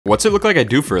What's it look like I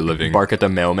do for a living? Bark at the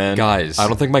mailman? Guys, I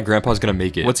don't think my grandpa's gonna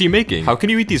make it. What's he making? How can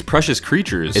you eat these precious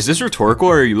creatures? Is this rhetorical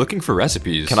or are you looking for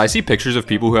recipes? Can I see pictures of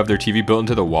people who have their TV built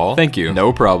into the wall? Thank you.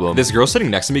 No problem. This girl sitting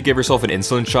next to me gave herself an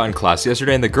insulin shot in class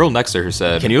yesterday and the girl next to her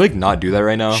said, "Can you like not do that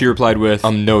right now?" She replied with,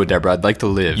 "No, Deborah, I'd like to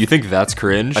live." You think that's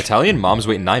cringe? Italian moms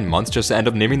wait 9 months just to end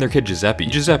up naming their kid Giuseppe.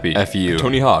 Giuseppe. F you.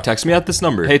 Tony Hawk. Text me at this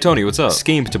number. Hey Tony, what's up?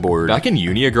 Scamed board. Back in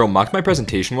uni, a girl mocked my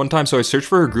presentation one time, so I searched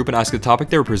for her group and asked the topic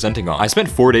they were presenting on. I spent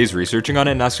 4 days researching on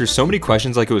it and asked her so many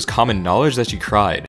questions like it was common knowledge that she cried.